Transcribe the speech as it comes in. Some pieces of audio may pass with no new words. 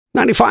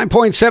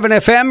95.7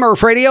 FM,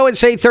 Murph Radio.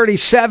 It's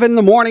 8:37,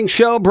 the morning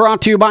show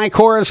brought to you by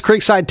Cora's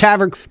Creekside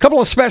Tavern. A couple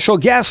of special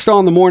guests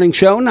on the morning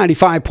show,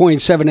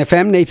 95.7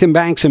 FM, Nathan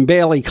Banks and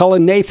Bailey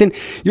Cullen. Nathan,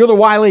 you're the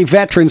Wiley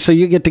veteran, so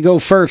you get to go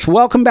first.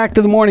 Welcome back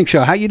to the morning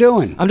show. How you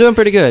doing? I'm doing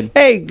pretty good.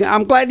 Hey,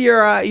 I'm glad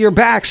you're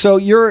back. So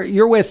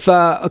you're with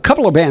a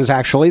couple of bands,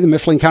 actually, the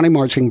Mifflin County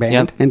Marching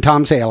Band and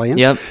Tom's Aliens.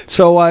 Yep.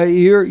 So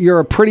you're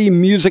a pretty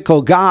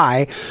musical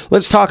guy.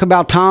 Let's talk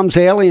about Tom's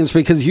Aliens,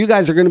 because you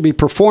guys are going to be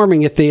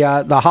performing at the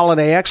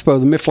Holiday Expo,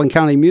 the Mifflin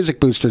County Music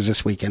Boosters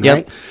this weekend,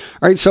 right?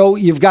 All right, so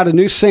you've got a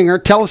new singer.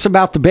 Tell us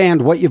about the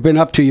band, what you've been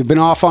up to. You've been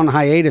off on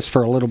hiatus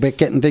for a little bit,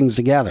 getting things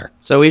together.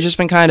 So we've just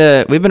been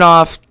we've been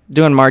off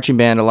doing marching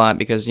band a lot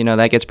because,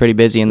 that gets pretty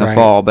busy in the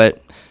fall, but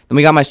then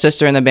we got my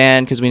sister in the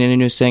band because we need a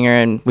new singer,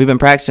 and we've been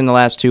practicing the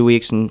last 2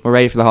 weeks, and we're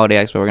ready for the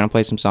Holiday Expo. We're going to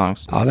play some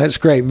songs. Oh, that's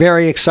great.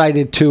 Very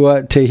excited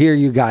to hear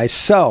you guys.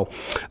 So,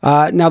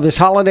 now this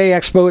Holiday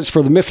Expo is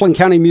for the Mifflin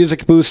County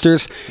Music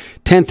Boosters,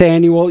 10th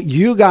annual.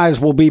 You guys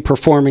will be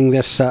performing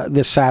this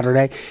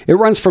Saturday. It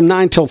runs from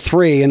 9 till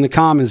 3 in the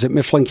Commons at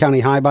Mifflin County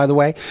High, by the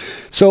way.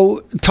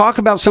 So, talk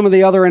about some of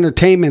the other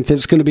entertainment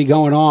that's going to be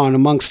going on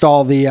amongst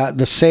all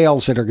the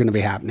sales that are going to be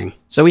happening.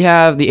 So we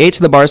have the Eight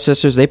to the Bar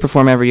Sisters. They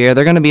perform every year.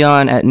 They're going to be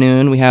on at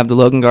noon. We have the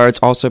Logan Guards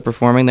also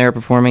performing. They're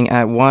performing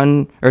at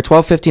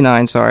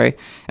 12:59. Sorry,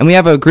 and we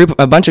have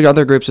a bunch of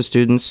other groups of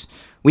students.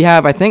 We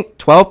have, I think,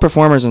 12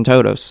 performers in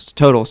total.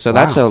 So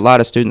that's a lot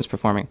of students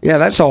performing. Yeah,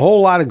 that's a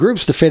whole lot of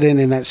groups to fit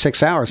in that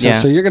 6 hours.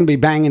 So you're going to be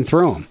banging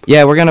through them.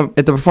 Yeah, we're going to,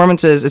 at the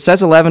performances, it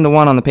says 11 to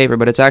 1 on the paper,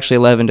 but it's actually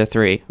 11 to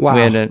 3. Wow.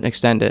 We had to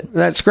extend it.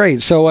 That's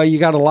great. So you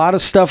got a lot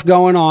of stuff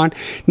going on.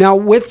 Now,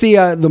 with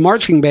the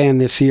marching band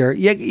this year,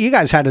 you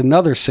guys had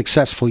another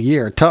successful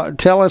year.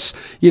 Tell us,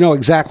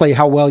 exactly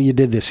how well you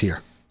did this year.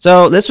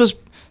 So this was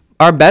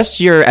our best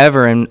year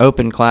ever in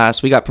open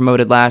class. We got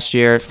promoted last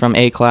year from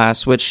A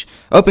class, which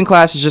open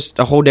class is just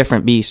a whole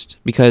different beast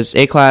because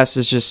A class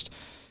is just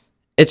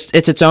it's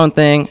its own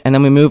thing. And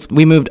then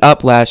we moved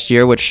up last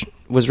year, which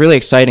was really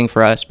exciting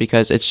for us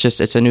because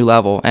it's a new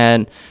level.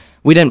 And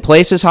we didn't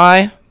place as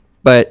high,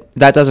 but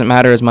that doesn't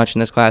matter as much in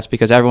this class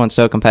because everyone's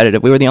so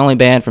competitive. We were the only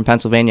band from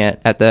Pennsylvania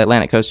at the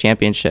Atlantic Coast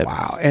Championship.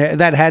 Wow,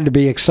 that had to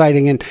be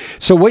exciting. And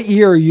so what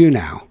year are you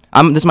now?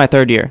 This is my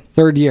third year.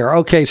 Third year.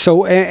 Okay,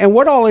 so, and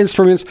what all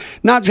instruments,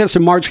 not just a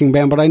marching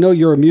band, but I know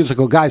you're a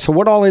musical guy, so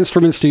what all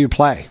instruments do you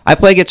play? I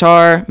play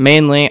guitar,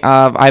 mainly.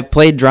 I've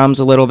played drums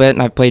a little bit,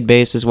 and I've played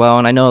bass as well,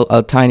 and I know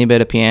a tiny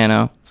bit of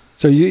piano.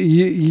 So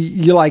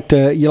you like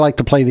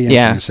to play the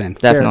instruments in?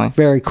 Definitely.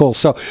 Very cool.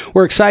 So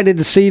we're excited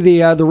to see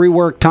the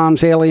rework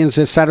Tom's Aliens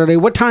this Saturday.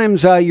 What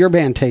time's your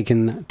band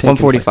taking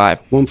 1:45.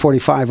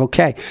 1:45.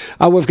 Okay.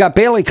 We've got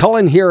Bailey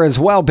Cullen here as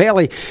well.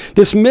 Bailey,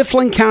 this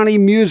Mifflin County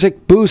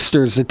Music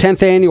Boosters, the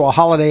 10th annual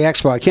Holiday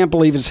Expo. I can't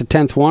believe it's the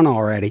 10th one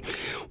already.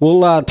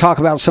 We'll talk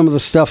about some of the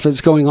stuff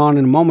that's going on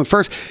in a moment.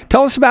 First,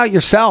 tell us about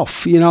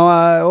yourself.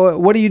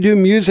 What do you do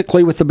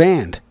musically with the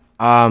band?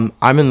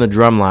 I'm in the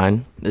drum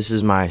line. This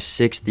is my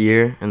 6th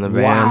year in the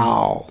band.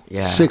 Wow.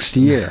 Yeah. 6th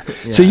year.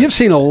 Yeah. So you've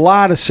seen a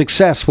lot of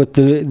success with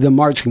the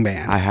marching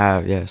band. I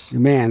have, yes.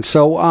 Man,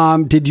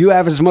 so did you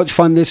have as much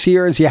fun this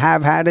year as you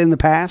have had in the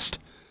past?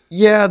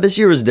 Yeah, this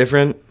year was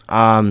different.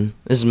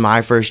 This is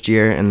my first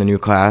year in the new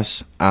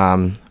class.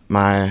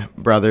 My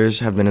brothers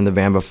have been in the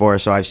band before,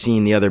 so I've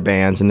seen the other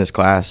bands in this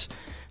class.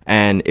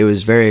 And it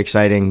was very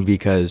exciting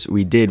because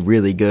we did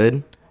really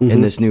good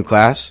in this new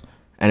class.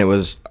 And it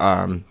was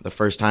the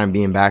first time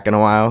being back in a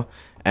while.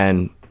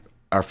 And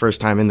our first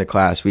time in the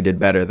class, we did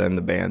better than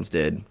the bands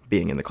did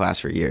being in the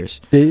class for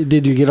years.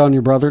 Did you get on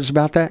your brothers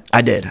about that?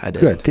 I did.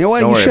 Good. Don't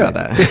worry about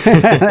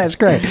that. That's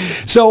great.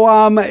 So,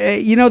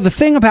 the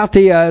thing about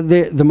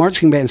the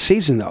marching band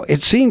season, though,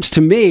 it seems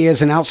to me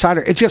as an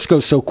outsider, it just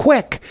goes so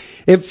quick.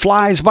 It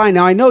flies by.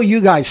 Now, I know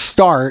you guys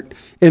start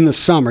in the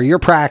summer. You're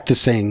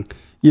practicing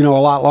a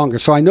lot longer.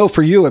 So I know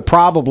for you, it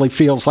probably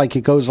feels like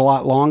it goes a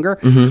lot longer.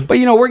 Mm-hmm. But,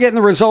 we're getting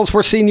the results.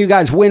 We're seeing you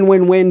guys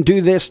win,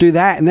 do this, do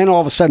that. And then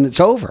all of a sudden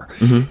it's over.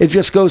 Mm-hmm. It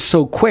just goes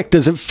so quick.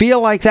 Does it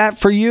feel like that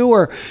for you?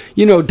 Or,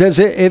 does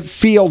it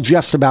feel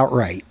just about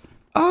right?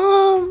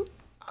 I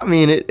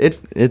mean,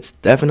 it's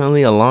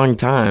definitely a long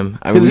time.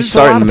 I mean, we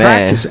start in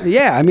May.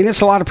 Yeah, I mean,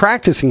 it's a lot of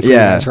practicing for you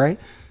guys, right?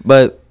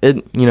 But,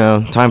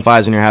 time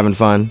flies when you're having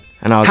fun.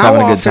 And I was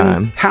having a good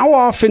time. How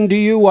often do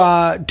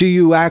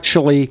you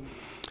actually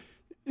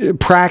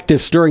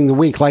practice during the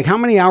week? Like, how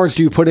many hours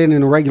do you put in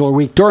a regular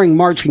week during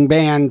marching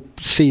band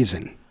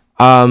season?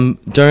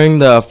 During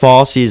the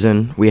fall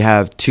season, we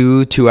have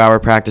 2-hour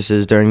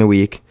practices during the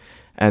week,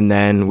 and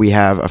then we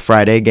have a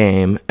Friday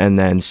game, and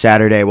then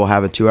Saturday we'll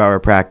have a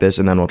 2-hour practice,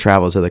 and then we'll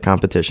travel to the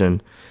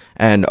competition.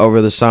 And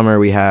over the summer,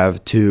 we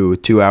have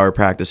 2-hour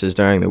practices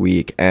during the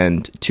week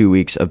and 2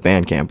 weeks of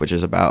band camp, which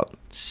is about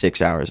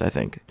 6 hours, I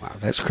think. Wow,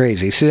 that's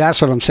crazy. See,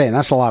 that's what I'm saying.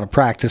 That's a lot of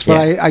practice.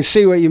 But yeah. I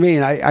see what you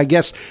mean. I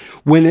guess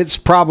when it's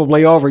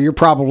probably over, you're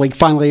probably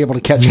finally able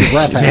to catch your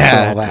breath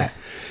after all that.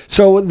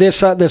 So this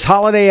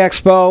holiday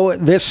expo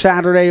this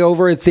Saturday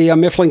over at the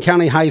Mifflin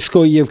County High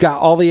School, you've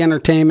got all the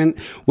entertainment,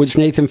 which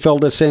Nathan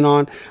filled us in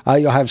on.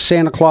 You'll have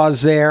Santa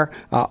Claus there,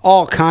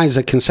 all kinds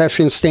of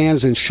concession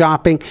stands and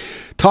shopping.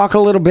 Talk a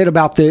little bit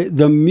about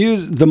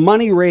the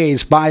money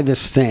raised by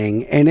this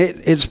thing, and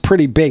it's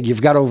pretty big.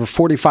 You've got over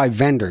 45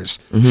 vendors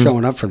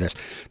showing up for this.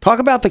 Talk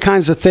about the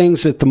kinds of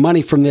things that the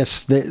money from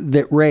this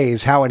that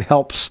raise, how it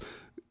helps,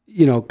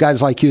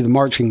 guys like you, the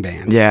marching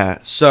band. Yeah,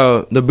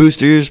 so the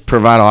boosters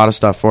provide a lot of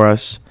stuff for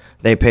us.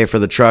 They pay for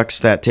the trucks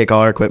that take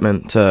all our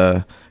equipment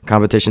to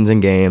competitions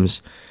and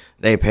games.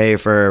 They pay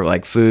for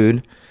like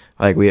food.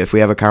 Like if we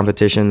have a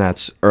competition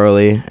that's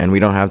early and we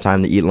don't have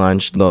time to eat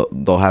lunch,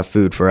 they'll have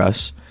food for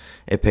us.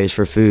 It pays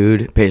for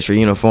food, it pays for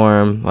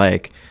uniform,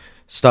 like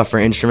stuff for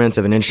instruments.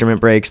 If an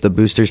instrument breaks, the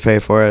boosters pay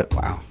for it.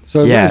 Wow.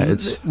 So yeah,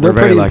 they're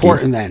pretty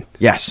important then.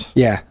 Yes.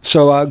 Yeah.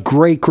 So a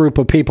great group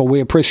of people. We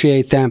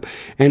appreciate them,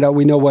 and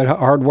we know what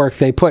hard work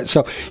they put.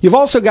 So you've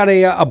also got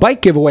a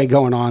bike giveaway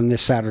going on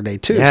this Saturday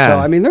too. Yeah. So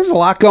I mean, there's a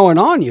lot going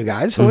on, you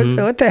guys. So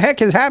what the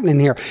heck is happening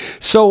here?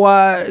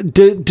 So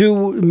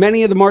do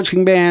many of the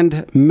marching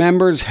band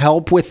members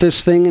help with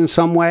this thing in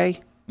some way?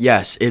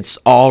 Yes, it's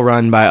all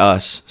run by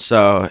us.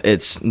 So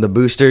it's the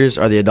boosters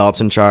are the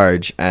adults in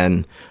charge,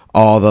 and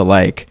all the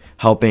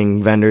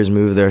helping vendors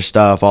move their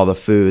stuff, all the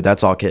food,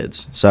 that's all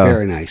kids. So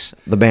very nice.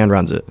 The band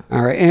runs it.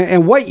 All right.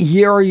 And what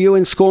year are you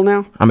in school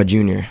now? I'm a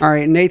junior. All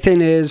right. Nathan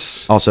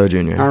is also a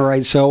junior. All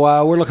right.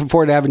 So we're looking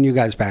forward to having you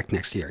guys back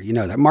next year. You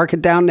know that. Mark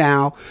it down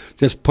now.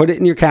 Just put it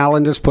in your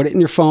calendars, put it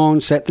in your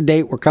phone, set the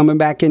date. We're coming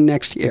back in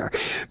next year.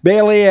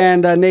 Bailey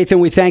and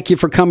Nathan, we thank you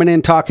for coming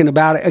in, talking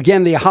about it.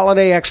 Again, the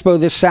Holiday Expo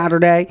this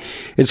Saturday.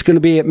 It's going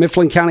to be at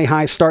Mifflin County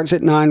High, starts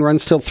at 9,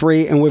 runs till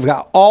 3, and we've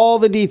got all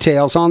the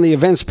details on the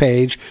events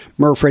page,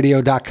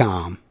 murphradio.com.